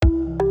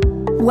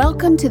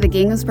Welcome to the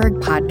Ginghamsburg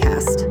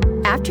Podcast.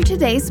 After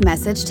today's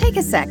message, take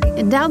a sec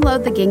and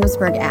download the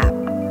Ginghamsburg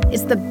app.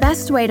 It's the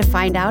best way to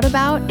find out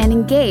about and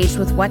engage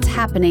with what's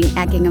happening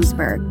at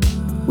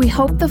Ginghamsburg. We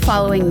hope the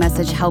following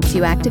message helps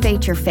you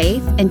activate your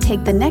faith and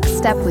take the next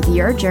step with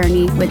your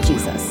journey with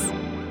Jesus.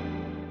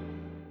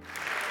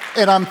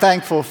 And I'm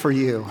thankful for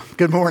you.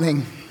 Good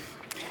morning.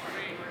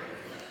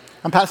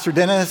 I'm Pastor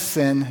Dennis,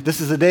 and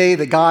this is a day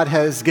that God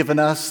has given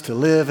us to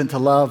live and to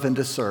love and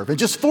to serve. In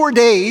just 4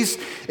 days,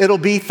 it'll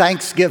be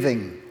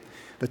Thanksgiving,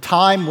 the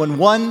time when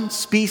one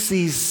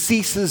species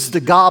ceases to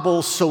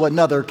gobble so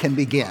another can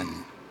begin.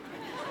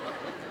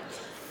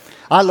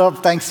 I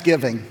love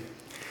Thanksgiving.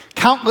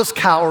 Countless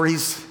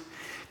calories,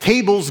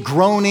 tables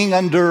groaning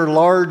under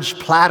large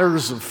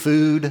platters of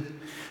food,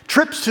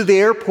 trips to the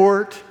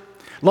airport,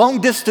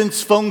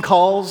 long-distance phone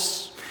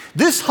calls.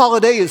 This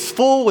holiday is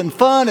full and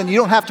fun, and you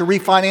don't have to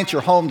refinance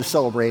your home to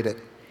celebrate it.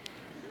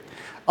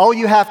 All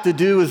you have to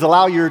do is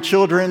allow your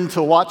children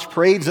to watch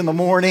parades in the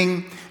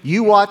morning,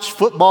 you watch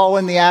football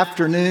in the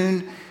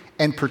afternoon,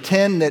 and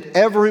pretend that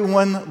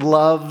everyone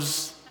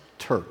loves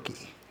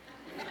turkey.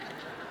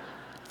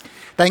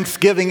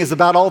 Thanksgiving is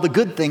about all the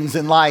good things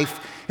in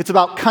life. It's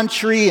about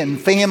country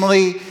and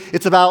family.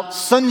 It's about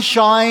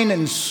sunshine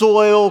and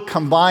soil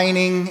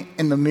combining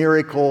in the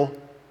miracle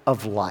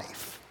of life.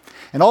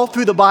 And all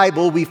through the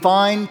Bible, we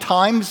find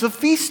times of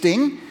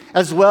feasting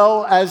as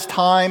well as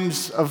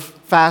times of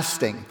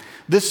fasting.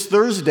 This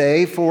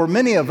Thursday, for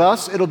many of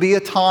us, it'll be a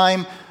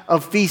time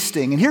of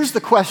feasting. And here's the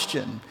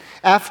question.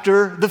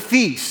 After the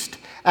feast,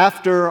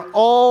 after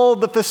all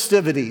the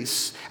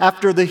festivities,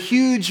 after the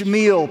huge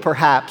meal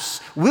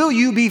perhaps, will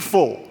you be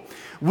full?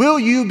 Will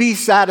you be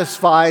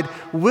satisfied?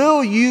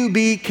 Will you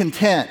be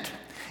content?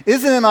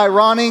 Isn't it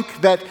ironic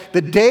that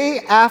the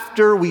day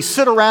after we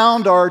sit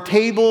around our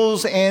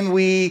tables and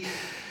we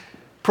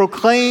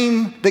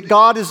proclaim that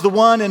God is the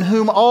one in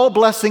whom all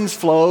blessings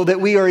flow, that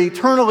we are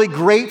eternally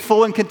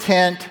grateful and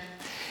content,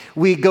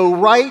 we go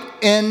right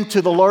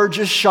into the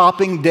largest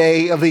shopping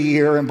day of the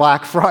year in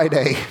Black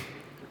Friday.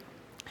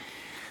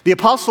 The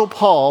Apostle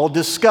Paul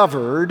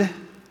discovered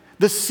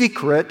the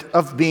secret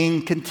of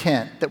being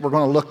content that we're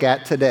going to look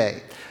at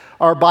today.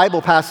 Our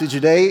Bible passage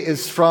today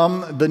is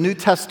from the New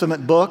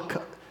Testament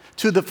book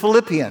to the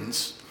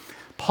Philippians.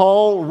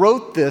 Paul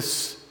wrote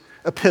this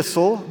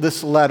epistle,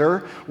 this letter,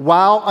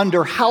 while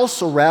under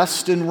house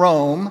arrest in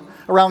Rome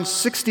around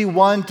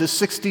 61 to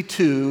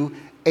 62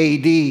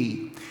 AD.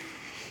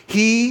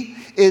 He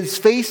is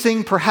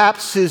facing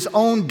perhaps his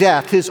own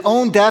death. His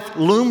own death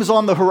looms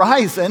on the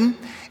horizon,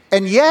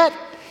 and yet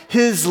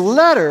his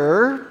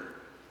letter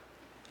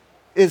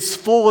is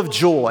full of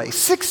joy.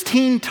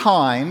 16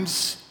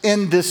 times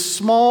in this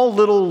small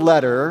little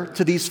letter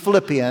to these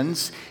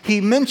Philippians, he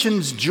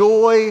mentions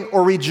joy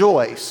or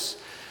rejoice.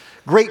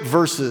 Great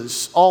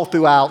verses all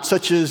throughout,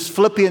 such as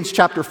Philippians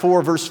chapter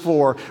 4, verse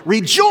 4.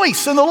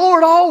 Rejoice in the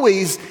Lord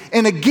always,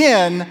 and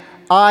again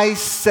I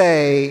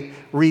say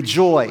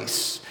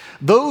rejoice.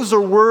 Those are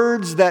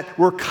words that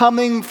were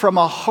coming from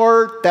a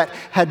heart that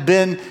had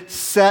been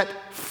set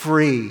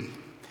free.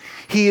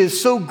 He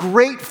is so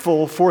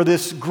grateful for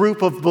this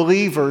group of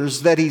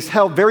believers that he's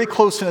held very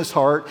close in his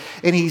heart,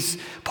 and he's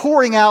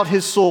pouring out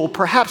his soul.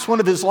 Perhaps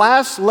one of his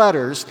last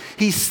letters,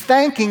 he's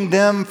thanking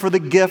them for the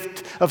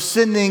gift of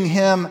sending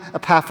him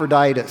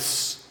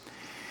Epaphroditus.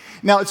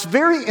 Now, it's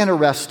very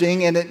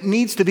interesting, and it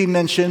needs to be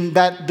mentioned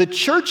that the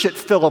church at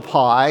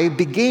Philippi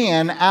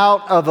began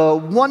out of a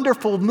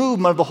wonderful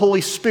movement of the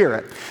Holy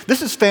Spirit.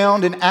 This is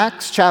found in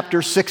Acts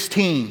chapter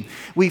 16.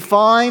 We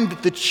find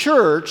that the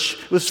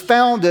church was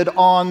founded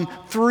on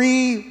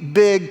 3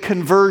 big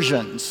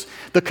conversions.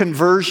 The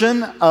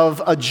conversion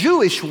of a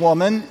Jewish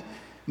woman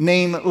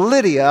named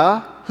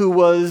Lydia, who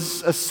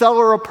was a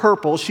seller of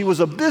purple. She was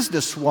a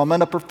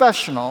businesswoman, a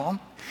professional.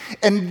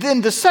 And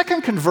then the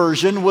second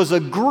conversion was a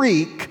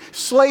Greek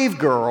slave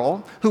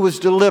girl who was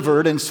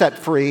delivered and set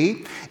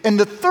free. And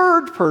the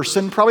third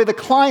person, probably the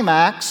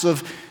climax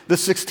of the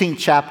 16th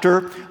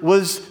chapter,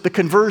 was the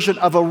conversion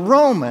of a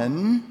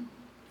Roman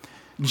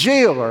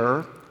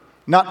jailer,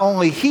 not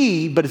only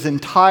he, but his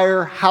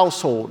entire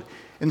household.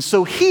 And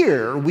so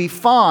here we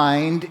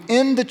find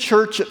in the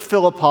church at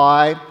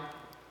Philippi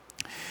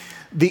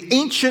the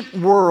ancient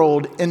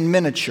world in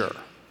miniature.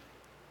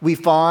 We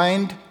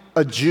find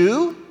a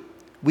Jew,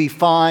 we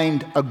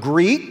find a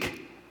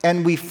Greek,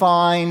 and we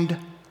find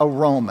a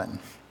Roman.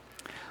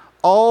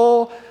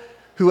 All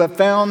who have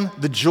found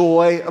the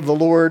joy of the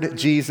Lord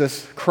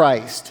Jesus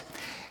Christ.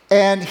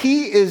 And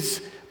he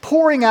is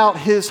pouring out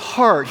his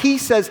heart. He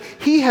says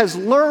he has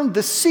learned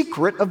the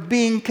secret of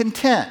being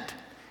content.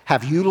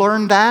 Have you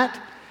learned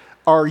that?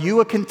 Are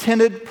you a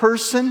contented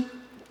person?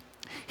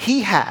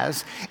 He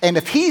has. And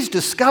if he's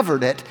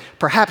discovered it,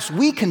 perhaps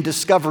we can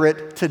discover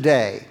it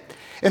today.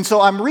 And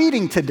so I'm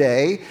reading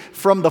today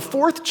from the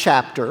 4th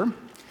chapter,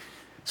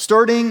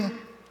 starting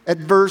at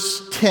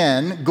verse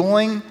 10,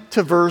 going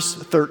to verse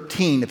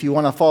 13, if you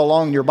want to follow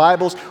along in your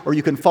Bibles, or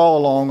you can follow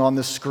along on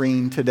the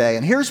screen today.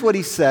 And here's what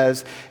he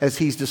says as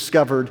he's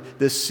discovered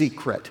this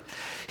secret.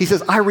 He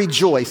says, I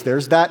rejoice.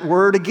 There's that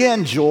word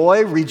again,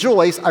 joy,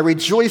 rejoice. I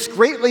rejoice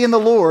greatly in the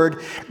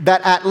Lord that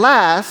at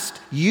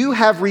last you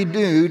have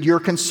renewed your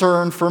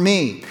concern for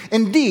me.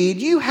 Indeed,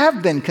 you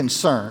have been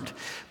concerned,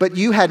 but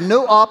you had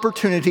no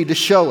opportunity to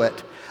show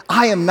it.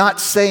 I am not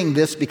saying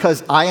this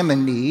because I am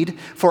in need,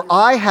 for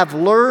I have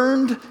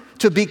learned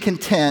to be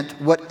content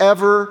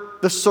whatever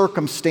the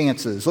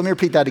circumstances. Let me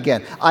repeat that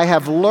again. I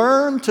have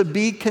learned to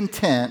be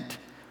content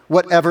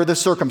whatever the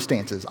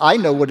circumstances. I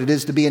know what it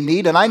is to be in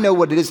need, and I know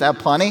what it is to have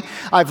plenty.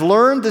 I've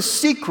learned the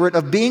secret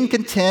of being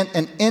content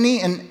in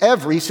any and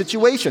every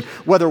situation,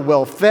 whether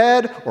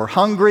well-fed or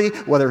hungry,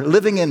 whether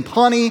living in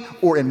plenty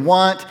or in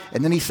want.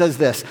 And then he says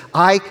this,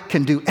 I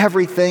can do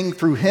everything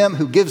through him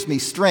who gives me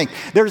strength.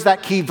 There's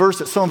that key verse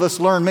that some of us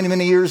learned many,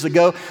 many years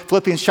ago,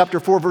 Philippians chapter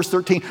 4, verse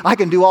 13. I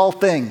can do all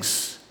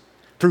things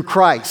through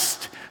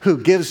Christ who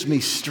gives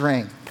me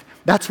strength.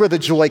 That's where the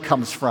joy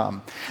comes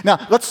from.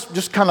 Now, let's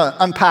just kind of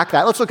unpack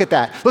that. Let's look at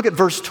that. Look at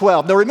verse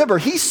 12. Now, remember,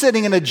 he's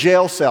sitting in a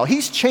jail cell.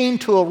 He's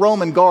chained to a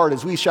Roman guard,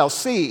 as we shall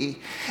see.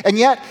 And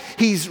yet,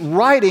 he's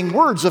writing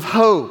words of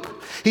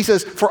hope. He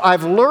says, for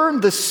I've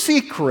learned the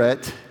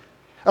secret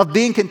of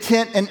being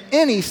content in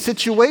any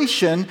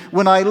situation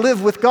when I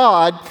live with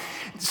God.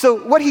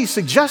 So what he's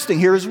suggesting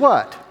here is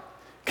what?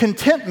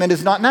 Contentment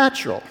is not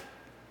natural.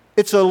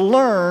 It's a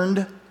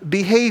learned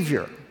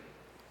behavior.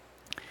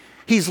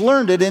 He's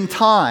learned it in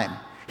time.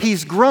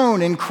 He's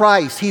grown in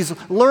Christ. He's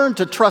learned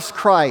to trust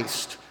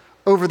Christ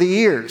over the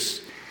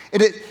years.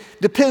 And it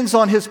depends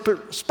on his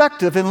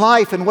perspective in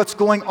life and what's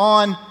going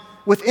on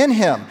within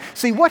him.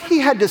 See, what he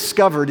had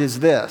discovered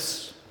is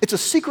this. It's a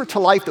secret to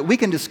life that we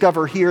can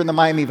discover here in the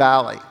Miami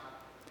Valley.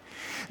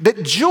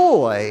 That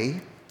joy,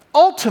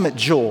 ultimate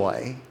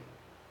joy,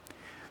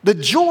 the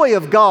joy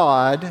of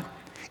God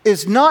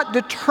is not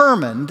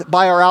determined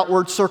by our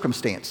outward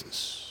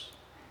circumstances.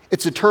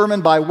 It's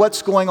determined by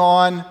what's going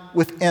on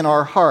within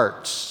our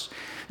hearts.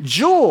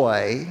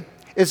 Joy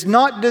is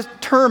not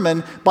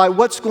determined by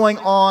what's going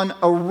on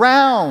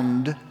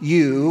around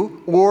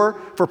you, or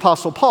for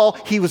Apostle Paul,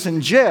 he was in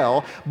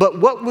jail,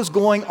 but what was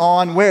going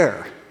on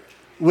where?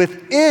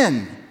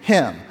 Within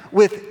him,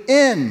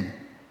 within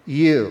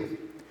you.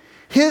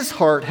 His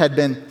heart had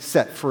been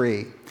set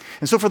free.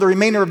 And so for the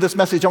remainder of this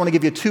message, I want to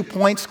give you 2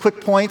 points,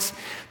 quick points,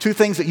 2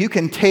 things that you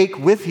can take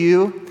with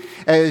you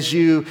as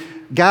you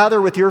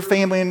gather with your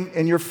family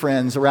and your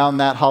friends around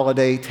that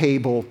holiday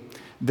table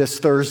this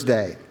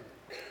Thursday.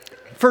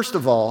 First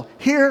of all,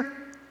 here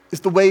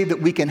is the way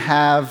that we can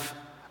have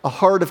a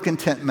heart of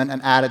contentment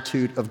and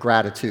attitude of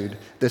gratitude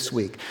this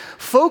week.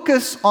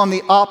 Focus on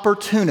the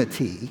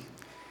opportunity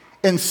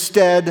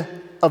instead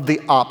of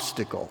the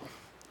obstacle.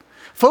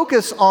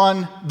 Focus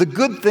on the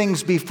good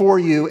things before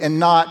you and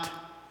not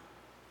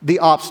the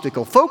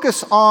obstacle.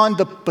 Focus on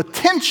the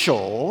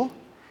potential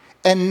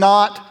and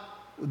not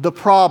the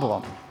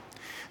problem.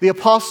 The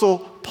Apostle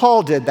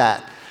Paul did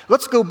that.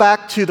 Let's go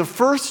back to the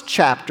first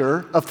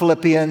chapter of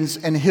Philippians,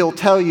 and he'll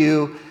tell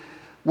you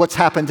what's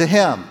happened to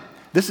him.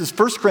 This is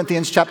 1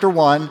 Corinthians chapter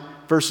 1,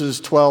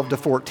 verses 12 to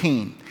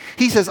 14.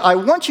 He says, I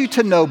want you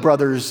to know,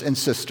 brothers and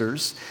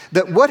sisters,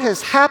 that what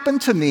has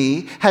happened to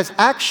me has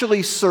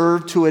actually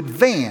served to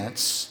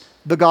advance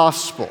the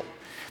gospel.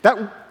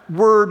 That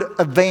word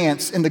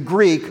advance in the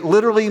Greek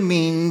literally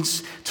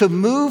means to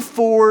move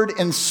forward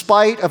in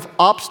spite of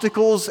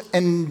obstacles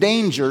and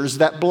dangers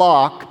that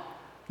block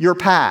your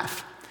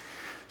path.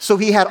 So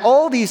he had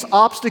all these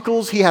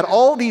obstacles, he had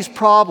all these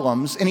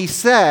problems, and he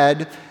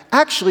said,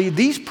 actually,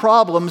 these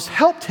problems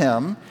helped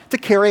him to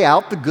carry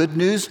out the good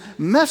news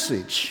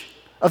message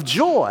of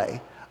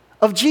joy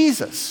of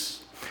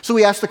Jesus. So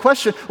we asked the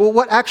question, well,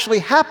 what actually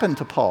happened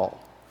to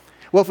Paul?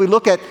 Well, if we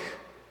look at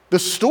the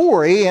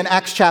story in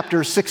Acts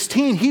chapter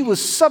 16, he was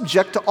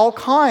subject to all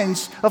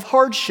kinds of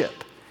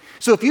hardship.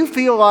 So if you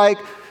feel like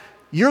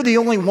you're the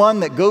only one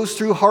that goes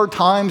through hard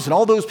times and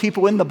all those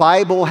people in the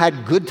Bible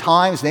had good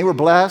times and they were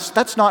blessed,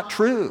 that's not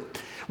true.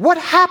 What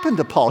happened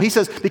to Paul? He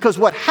says, because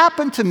what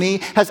happened to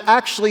me has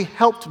actually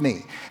helped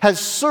me, has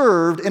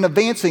served in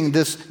advancing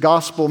this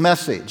gospel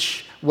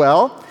message.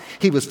 Well,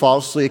 he was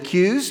falsely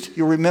accused,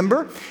 you'll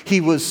remember. He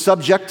was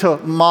subject to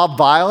mob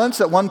violence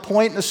at one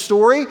point in the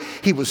story.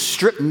 He was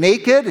stripped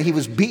naked. He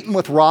was beaten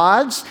with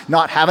rods,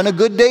 not having a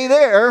good day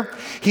there.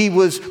 He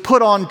was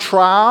put on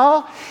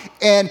trial,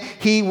 and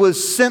he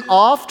was sent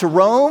off to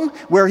Rome,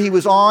 where he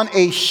was on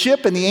a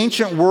ship in the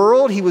ancient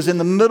world. He was in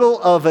the middle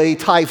of a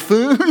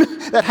typhoon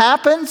that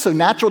happened, so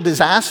natural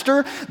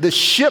disaster. The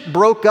ship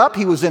broke up.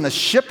 He was in a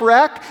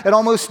shipwreck and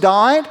almost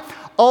died.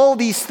 All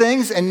these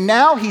things, and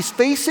now he's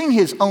facing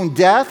his own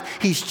death.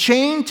 He's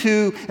chained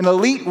to an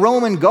elite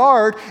Roman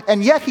guard,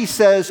 and yet he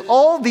says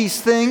all these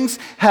things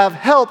have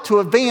helped to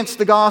advance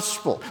the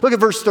gospel. Look at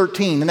verse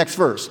 13, the next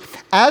verse.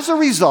 As a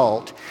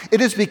result, it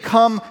has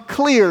become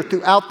clear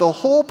throughout the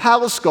whole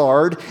palace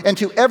guard and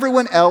to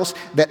everyone else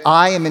that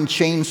I am in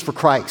chains for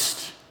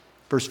Christ.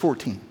 Verse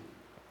 14.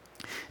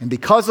 And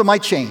because of my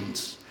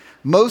chains,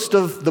 most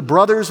of the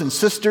brothers and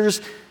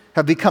sisters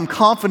have become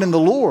confident in the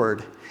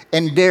Lord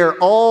and dare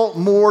all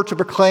more to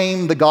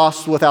proclaim the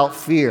gospel without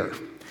fear.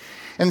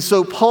 And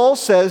so Paul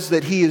says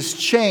that he is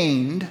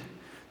chained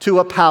to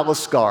a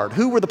palace guard.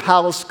 Who were the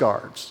palace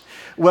guards?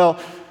 Well,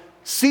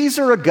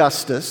 Caesar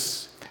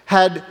Augustus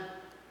had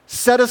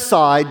set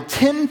aside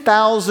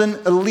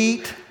 10,000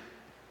 elite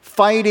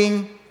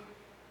fighting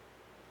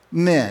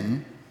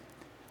men.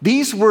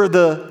 These were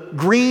the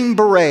Green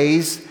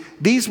Berets.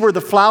 These were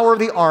the flower of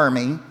the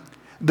army,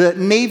 the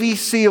Navy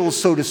SEALs,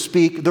 so to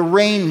speak, the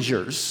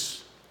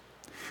Rangers.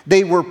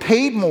 They were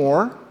paid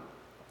more.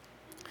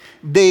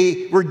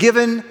 They were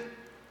given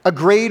a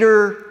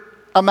greater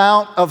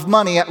amount of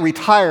money at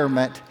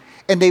retirement,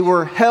 and they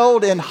were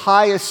held in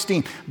high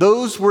esteem.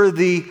 Those were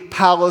the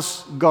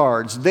palace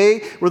guards.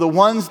 They were the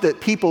ones that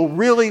people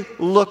really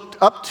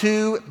looked up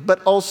to, but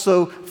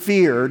also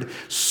feared.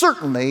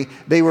 Certainly,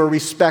 they were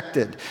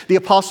respected. The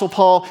Apostle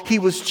Paul, he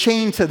was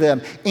chained to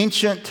them.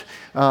 Ancient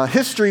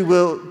history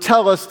will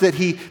tell us that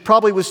he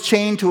probably was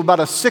chained to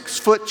about a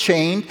 6-foot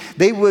chain.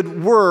 They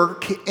would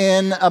work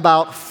in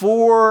about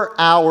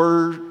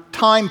 4-hour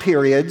time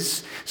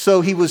periods.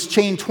 So he was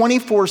chained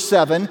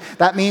 24/7.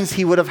 That means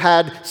he would have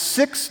had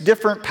 6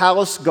 different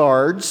palace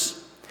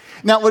guards.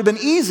 Now, it would have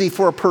been easy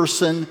for a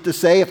person to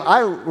say, if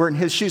I were in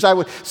his shoes, I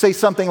would say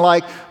something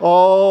like,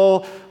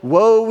 "Oh,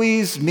 woe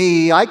is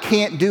me. I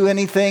can't do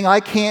anything. I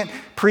can't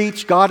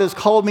preach. God has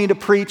called me to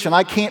preach, and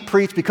I can't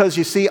preach because,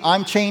 you see,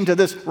 I'm chained to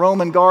this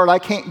Roman guard. I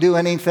can't do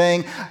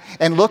anything."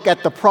 And look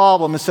at the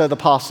problem instead of the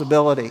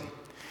possibility.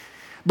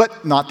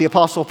 But not the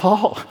Apostle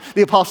Paul.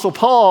 The Apostle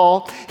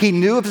Paul, he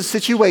knew of the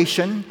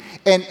situation,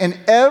 and in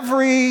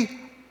every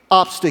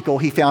obstacle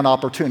he found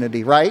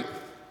opportunity, right?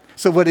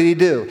 So what did he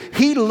do?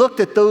 He looked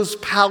at those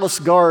palace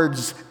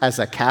guards as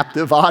a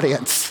captive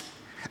audience.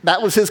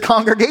 That was his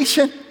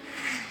congregation.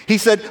 He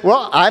said,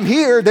 well, I'm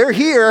here, they're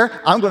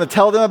here, I'm going to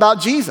tell them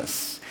about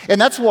Jesus.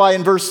 And that's why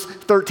in verse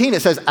 13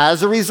 it says,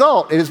 as a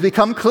result, it has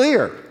become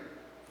clear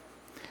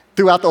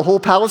throughout the whole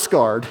palace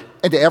guard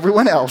and to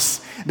everyone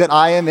else that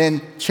I am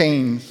in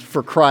chains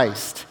for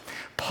Christ.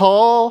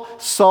 Paul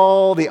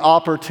saw the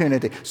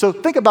opportunity. So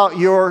think about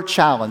your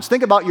challenge.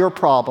 Think about your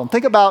problem.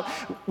 Think about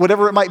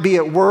whatever it might be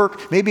at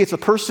work. Maybe it's a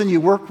person you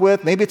work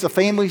with. Maybe it's a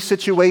family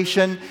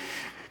situation.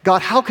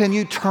 God, how can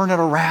you turn it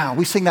around?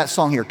 We sing that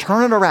song here.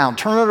 Turn it around,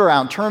 turn it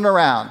around, turn it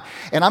around.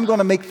 And I'm going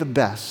to make the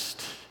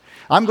best.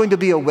 I'm going to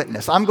be a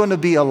witness. I'm going to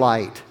be a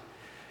light.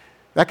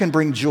 That can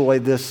bring joy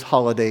this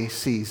holiday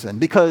season.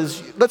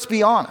 Because let's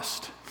be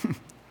honest.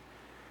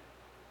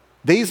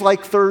 Days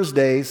like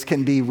Thursdays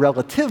can be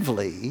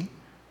relatively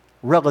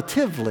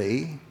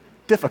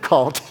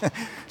difficult,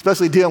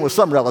 especially dealing with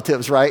some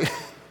relatives, right?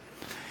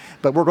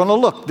 But we're going to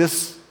look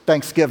this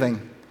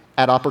Thanksgiving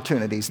at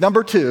opportunities.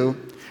 Number 2,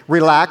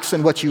 relax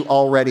in what you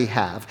already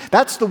have.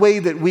 That's the way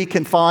that we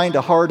can find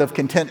a heart of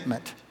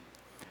contentment.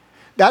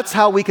 That's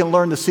how we can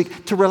learn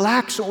to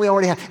relax in what we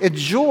already have.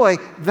 Enjoy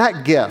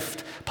that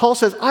gift. Paul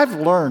says, I've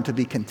learned to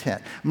be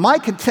content. My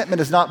contentment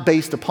is not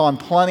based upon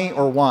plenty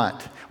or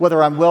want,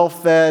 whether I'm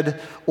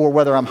well-fed or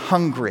whether I'm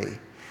hungry.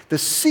 The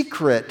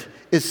secret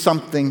is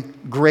something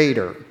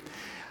greater.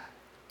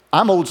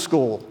 I'm old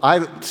school.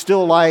 I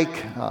still like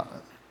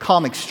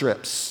comic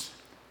strips.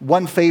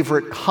 One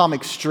favorite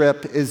comic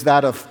strip is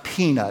that of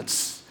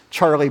Peanuts,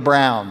 Charlie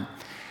Brown.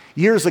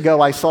 Years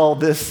ago, I saw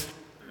this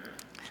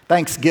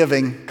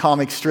Thanksgiving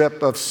comic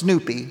strip of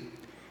Snoopy.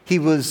 He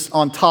was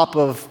on top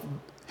of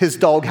his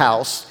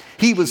doghouse.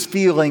 He was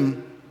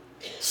feeling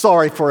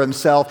sorry for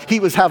himself. He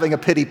was having a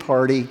pity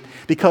party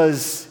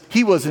because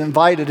he was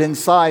invited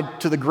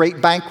inside to the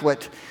great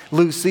banquet.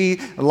 Lucy,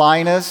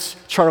 Linus,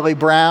 Charlie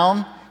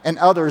Brown, and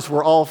others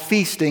were all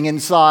feasting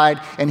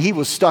inside, and he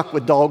was stuck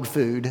with dog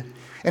food.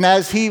 And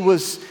as he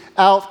was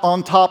out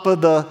on top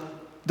of the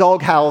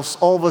doghouse,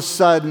 all of a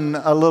sudden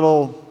a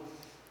little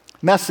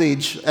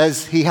message,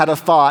 as he had a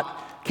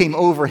thought, came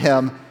over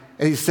him,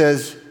 and he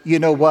says, you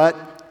know what?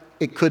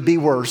 It could be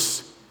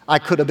worse. I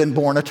could have been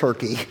born a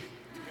turkey.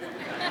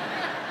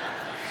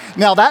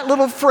 Now, that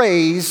little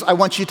phrase, I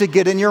want you to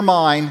get in your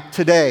mind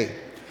today.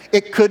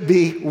 It could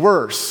be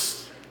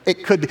worse.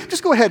 It could be.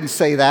 Just go ahead and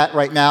say that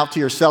right now to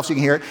yourself so you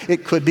can hear it.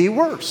 It could be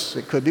worse.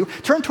 It could be.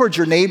 Turn towards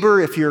your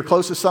neighbor if you're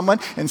close to someone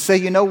and say,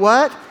 you know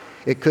what?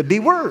 It could be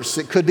worse.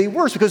 It could be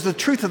worse, because the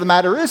truth of the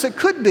matter is it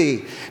could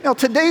be. Now,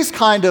 today's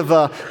kind of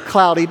a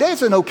cloudy day.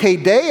 It's an okay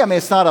day. I mean,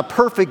 it's not a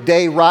perfect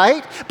day,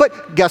 right?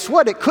 But guess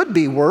what? It could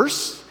be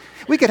worse.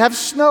 We could have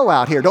snow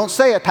out here. Don't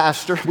say it,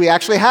 Pastor. We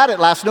actually had it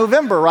last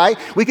November, right?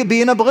 We could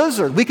be in a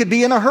blizzard. We could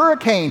be in a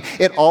hurricane.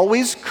 It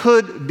always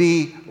could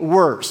be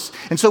worse.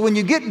 And so when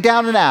you get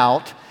down and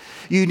out,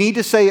 you need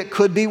to say it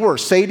could be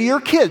worse. Say to your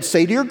kids,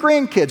 say to your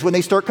grandkids when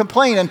they start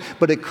complaining,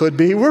 but it could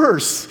be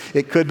worse.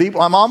 It could be.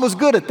 My mom was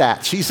good at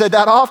that. She said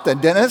that often.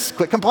 Dennis,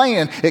 quit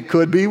complaining. It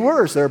could be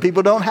worse. There are people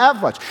who don't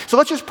have much. So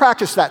let's just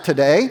practice that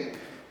today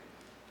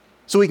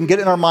so we can get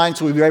it in our minds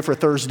so we'll be ready for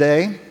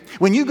Thursday.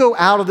 When you go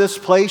out of this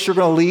place, you're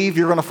going to leave,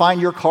 you're going to find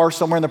your car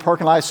somewhere in the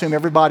parking lot. I assume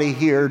everybody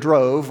here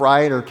drove,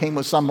 right, or came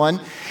with someone.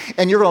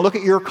 And you're going to look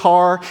at your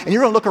car, and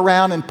you're going to look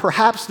around, and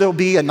perhaps there'll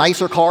be a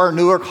nicer car, a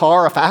newer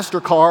car, a faster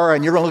car,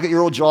 and you're going to look at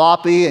your old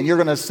jalopy, and you're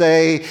going to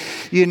say,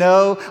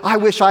 I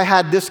wish I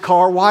had this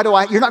car.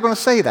 You're not going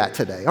to say that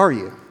today, are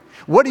you?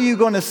 What are you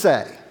going to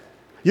say?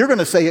 You're going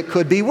to say it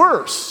could be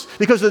worse.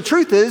 Because the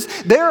truth is,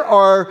 there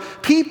are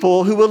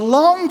people who would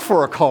long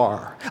for a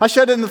car. I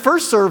said in the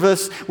first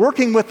service,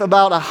 working with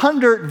about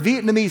 100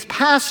 Vietnamese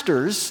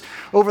pastors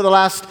over the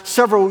last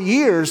several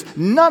years,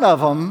 none of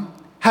them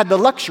had the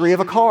luxury of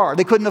a car.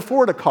 They couldn't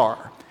afford a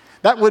car.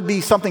 That would be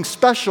something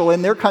special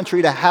in their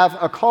country to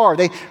have a car.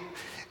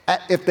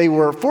 If they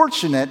were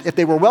fortunate, if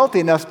they were wealthy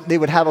enough, they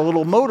would have a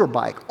little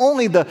motorbike.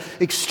 Only the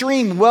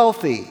extreme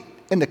wealthy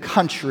in the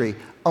country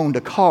owned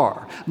a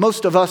car.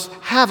 Most of us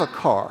have a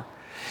car.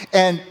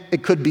 And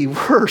it could be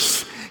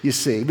worse, you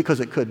see, because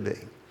it could be.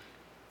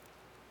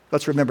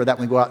 Let's remember that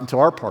when we go out into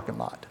our parking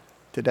lot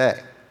today.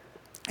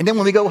 And then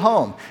when we go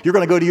home, you're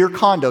going to go to your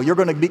condo, you're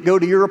going to go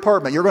to your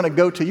apartment, you're going to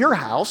go to your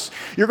house,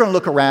 you're going to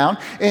look around,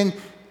 and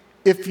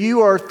if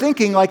you are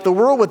thinking like the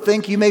world would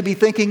think, you may be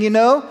thinking,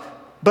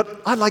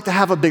 but I'd like to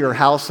have a bigger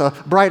house, a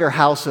brighter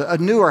house, a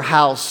newer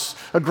house,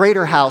 a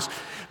greater house.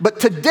 But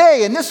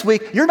today and this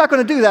week, you're not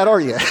going to do that, are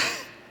you?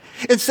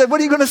 Instead, what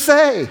are you going to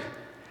say?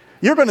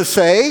 You're going to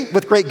say,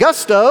 with great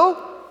gusto,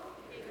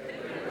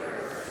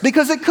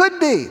 because it could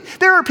be.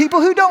 There are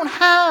people who don't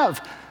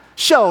have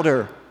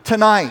shelter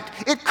tonight.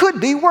 It could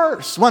be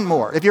worse. One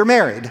more. If you're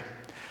married,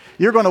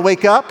 you're going to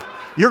wake up,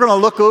 you're going to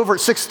look over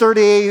at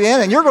 6:30 a.m.,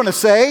 and you're going to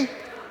say,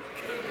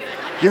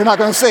 you're not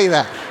going to say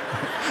that.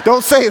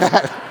 Don't say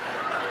that.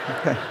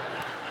 Okay.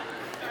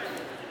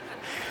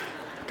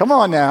 Come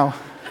on now.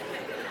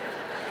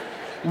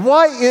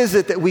 Why is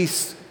it that we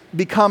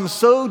become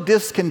so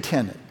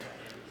discontented?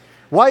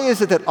 Why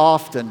is it that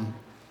often,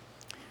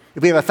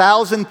 if we have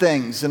 1,000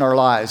 things in our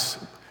lives,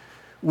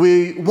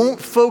 we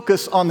won't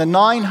focus on the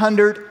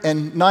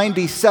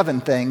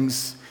 997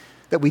 things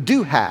that we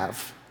do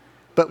have,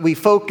 but we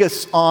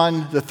focus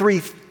on the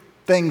 3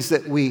 things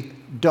that we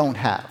don't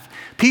have?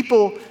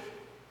 People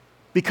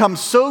become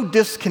so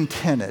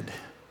discontented.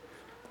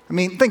 I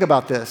mean, think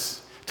about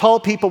this. Tall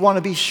people want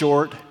to be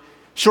short.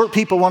 Short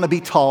people want to be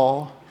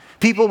tall.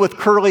 People with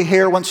curly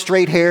hair want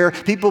straight hair.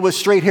 People with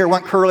straight hair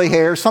want curly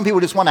hair. Some people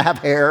just want to have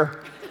hair.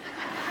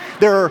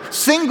 There are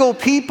single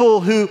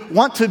people who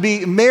want to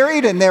be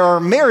married, and there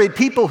are married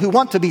people who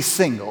want to be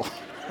single,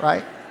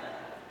 right?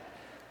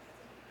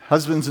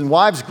 Husbands and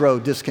wives grow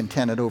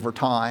discontented over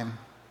time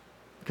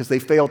because they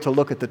fail to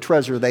look at the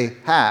treasure they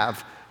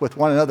have with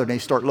one another, and they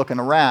start looking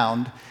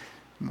around.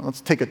 Let's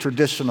take a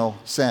traditional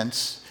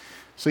sense.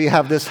 So you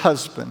have this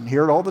husband,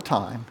 hear it all the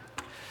time.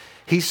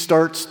 He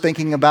starts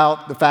thinking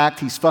about the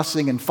fact he's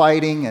fussing and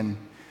fighting and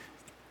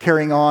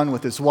carrying on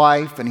with his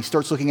wife, and he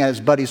starts looking at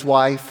his buddy's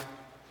wife.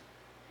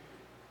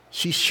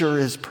 She sure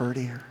is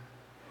prettier.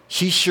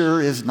 She sure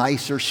is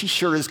nicer. She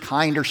sure is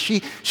kinder.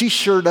 She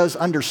sure does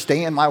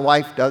understand. My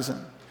wife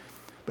doesn't.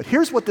 But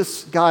here's what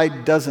this guy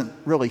doesn't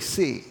really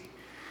see.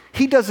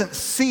 He doesn't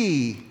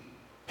see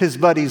his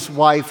buddy's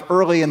wife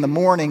early in the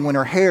morning when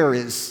her hair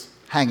is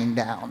hanging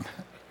down.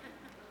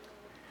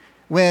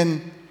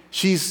 When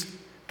she's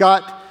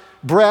got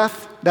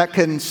breath that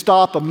can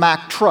stop a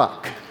Mack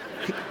truck.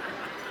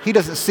 He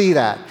doesn't see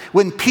that.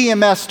 When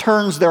PMS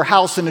turns their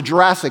house into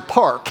Jurassic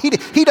Park,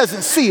 he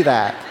doesn't see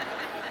that.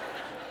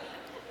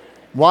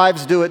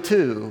 Wives do it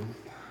too.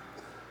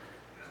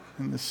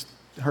 And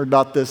heard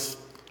about this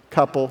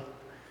couple.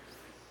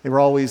 They were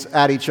always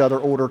at each other,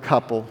 older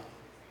couple,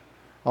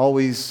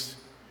 always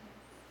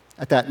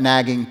at that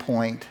nagging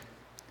point.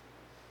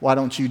 Why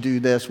don't you do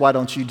this? Why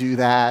don't you do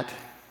that?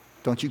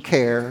 Don't you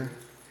care?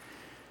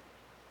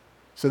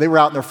 So they were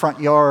out in their front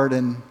yard,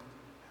 and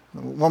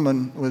the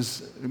woman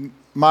was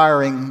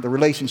admiring the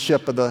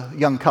relationship of the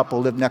young couple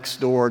who lived next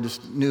door,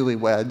 just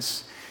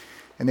newlyweds.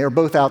 And they were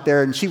both out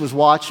there, and she was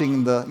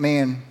watching the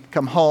man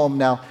come home.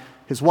 Now,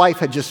 his wife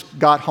had just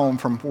got home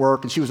from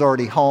work, and she was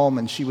already home,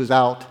 and she was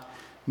out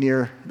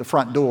near the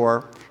front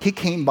door. He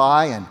came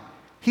by, and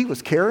he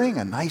was carrying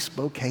a nice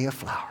bouquet of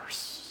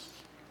flowers.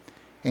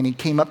 And he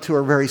came up to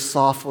her very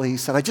softly. He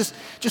said,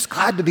 just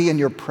glad to be in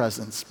your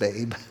presence,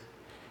 babe.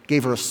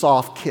 Gave her a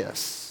soft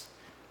kiss.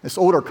 This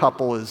older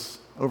couple is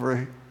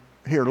over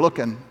here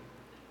looking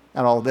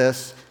at all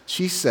this.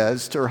 She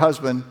says to her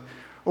husband,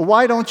 well,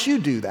 why don't you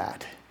do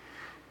that?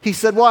 He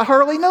said, well, I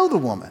hardly know the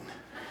woman.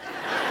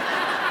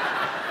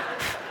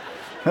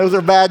 Those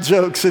are bad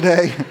jokes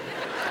today,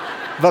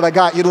 but I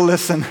got you to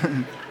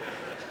listen.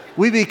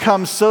 We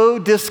become so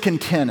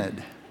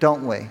discontented,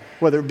 don't we?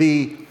 Whether it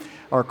be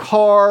our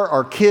car,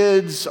 our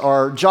kids,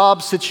 our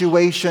job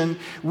situation,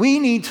 we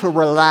need to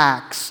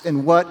relax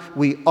in what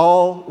we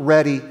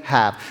already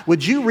have.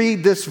 Would you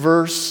read this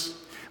verse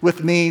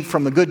with me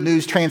from the Good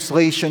News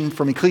Translation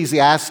from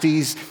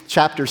Ecclesiastes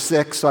chapter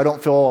 6, so I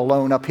don't feel all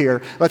alone up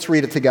here. Let's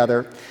read it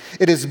together.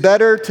 It is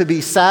better to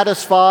be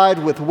satisfied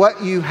with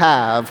what you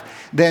have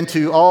than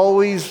to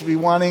always be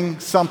wanting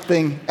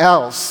something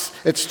else.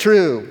 It's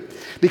true.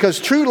 Because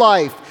true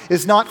life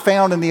is not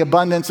found in the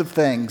abundance of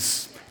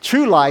things.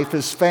 True life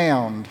is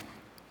found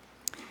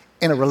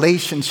in a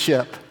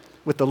relationship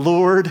with the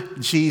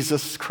Lord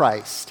Jesus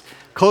Christ.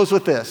 Close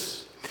with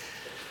this.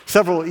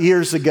 Several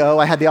years ago,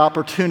 I had the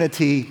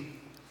opportunity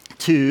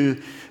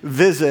to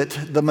visit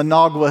the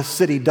Managua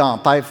City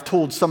dump. I've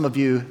told some of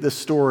you this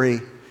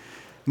story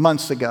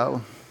months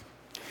ago.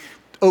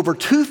 Over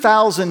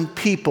 2,000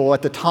 people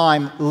at the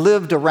time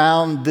lived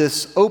around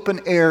this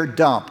open-air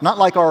dump, not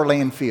like our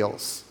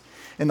landfills,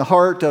 in the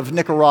heart of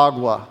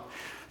Nicaragua,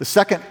 the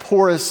second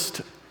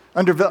poorest,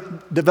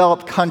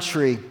 underdeveloped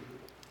country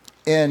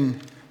in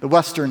the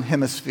Western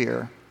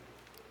Hemisphere.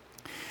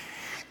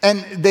 And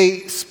they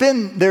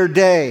spend their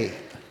day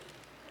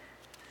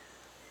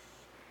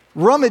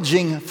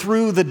rummaging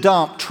through the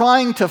dump,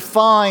 trying to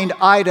find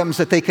items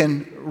that they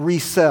can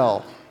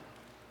resell.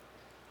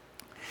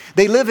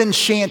 They live in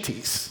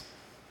shanties.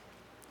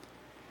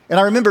 And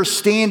I remember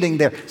standing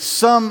there.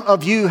 Some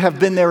of you have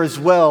been there as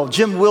well.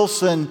 Jim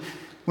Wilson,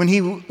 when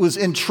he was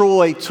in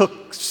Troy,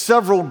 took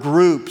several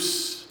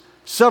groups,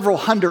 several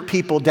hundred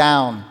people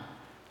down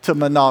to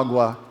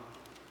Managua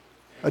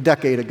a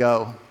decade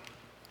ago.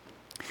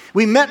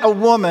 We met a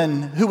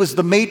woman who was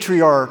the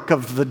matriarch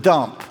of the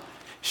dump.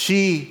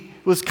 She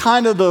was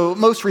kind of the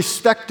most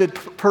respected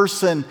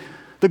person,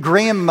 the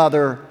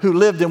grandmother who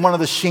lived in one of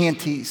the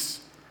shanties,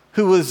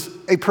 who was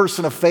a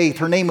person of faith.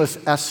 Her name was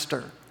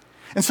Esther.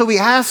 And so we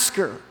asked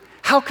her,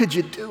 how could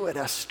you do it,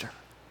 Esther?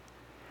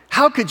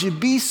 How could you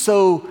be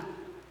so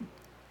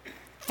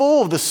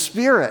full of the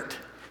Spirit?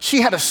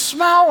 She had a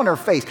smile on her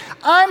face.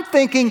 I'm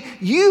thinking,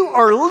 you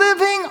are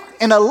living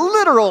in a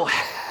literal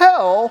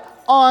hell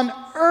on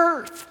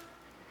earth.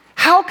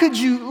 How could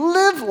you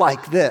live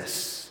like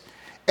this?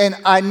 And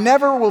I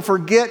never will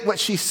forget what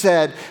she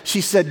said.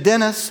 She said,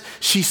 Dennis,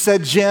 she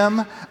said,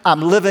 Jim,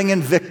 I'm living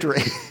in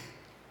victory.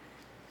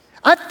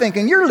 I'm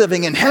thinking, you're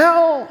living in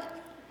hell.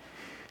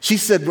 She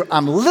said,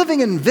 I'm living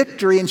in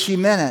victory, and she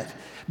meant it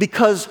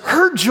because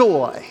her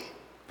joy,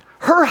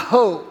 her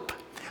hope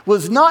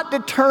was not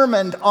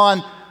determined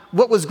on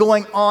what was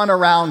going on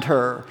around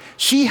her.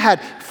 She had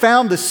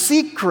found the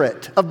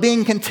secret of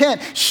being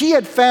content. She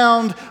had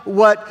found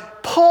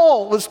what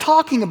Paul was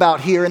talking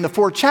about here in the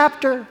 4th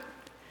chapter.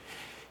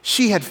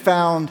 She had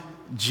found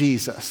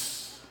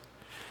Jesus.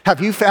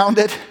 Have you found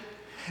it?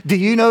 Do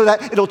you know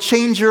that it'll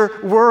change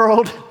your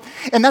world?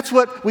 And that's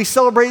what we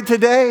celebrate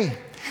today.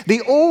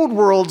 The old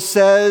world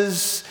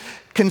says,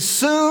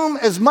 consume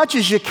as much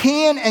as you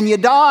can and you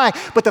die.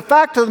 But the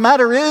fact of the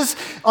matter is,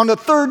 on the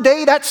 3rd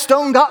day, that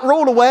stone got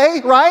rolled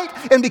away, right?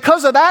 And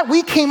because of that,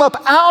 we came up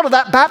out of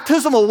that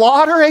baptismal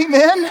water,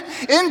 amen,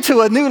 into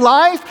a new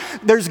life.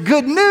 There's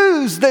good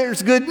news,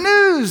 there's good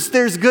news,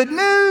 there's good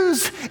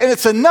news. And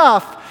it's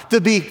enough to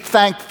be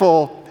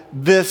thankful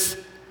this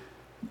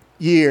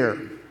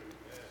year.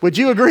 Would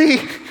you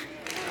agree?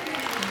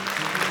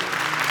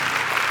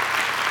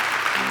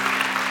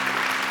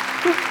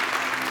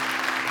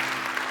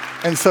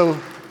 And so,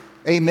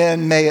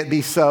 amen, may it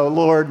be so.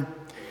 Lord,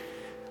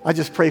 I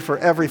just pray for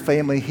every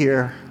family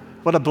here.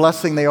 What a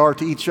blessing they are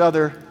to each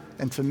other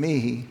and to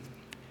me.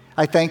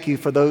 I thank you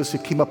for those who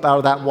came up out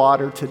of that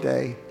water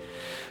today.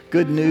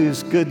 Good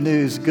news, good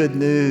news, good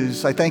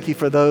news. I thank you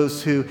for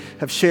those who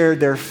have shared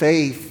their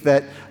faith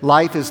that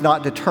life is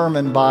not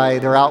determined by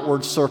their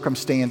outward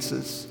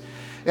circumstances.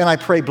 And I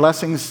pray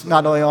blessings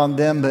not only on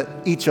them, but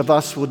each of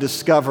us will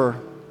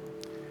discover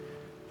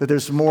that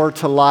there's more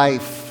to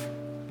life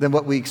than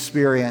what we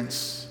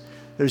experience.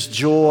 There's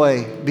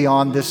joy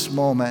beyond this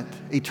moment,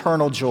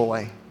 eternal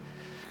joy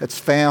that's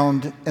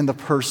found in the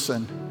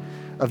person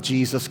of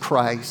Jesus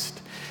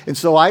Christ. And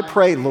so I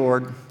pray,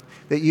 Lord,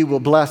 that you will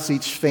bless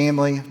each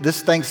family.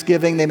 This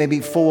Thanksgiving, they may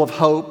be full of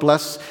hope.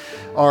 Bless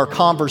our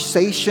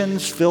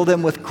conversations, fill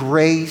them with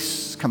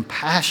grace,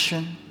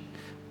 compassion.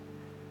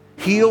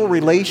 Heal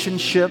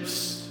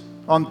relationships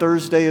on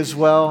Thursday as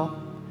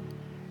well.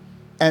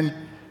 And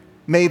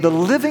may the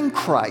living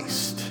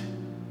Christ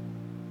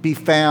be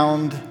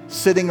found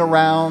sitting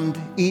around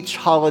each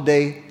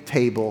holiday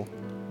table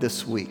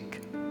this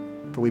week.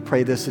 For we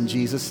pray this in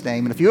Jesus'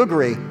 name. And if you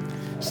agree,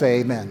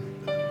 say amen.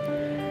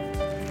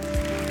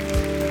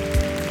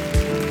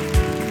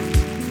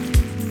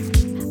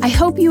 I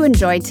hope you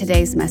enjoyed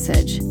today's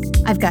message.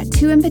 I've got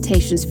 2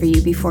 invitations for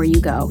you before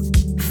you go.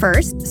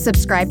 First,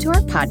 subscribe to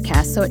our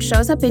podcast so it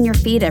shows up in your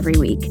feed every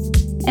week.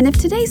 And if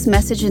today's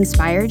message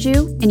inspired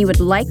you and you would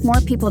like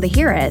more people to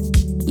hear it,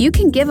 you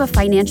can give a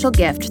financial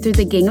gift through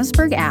the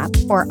Ginghamsburg app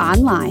or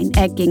online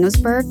at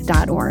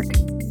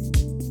ginghamsburg.org.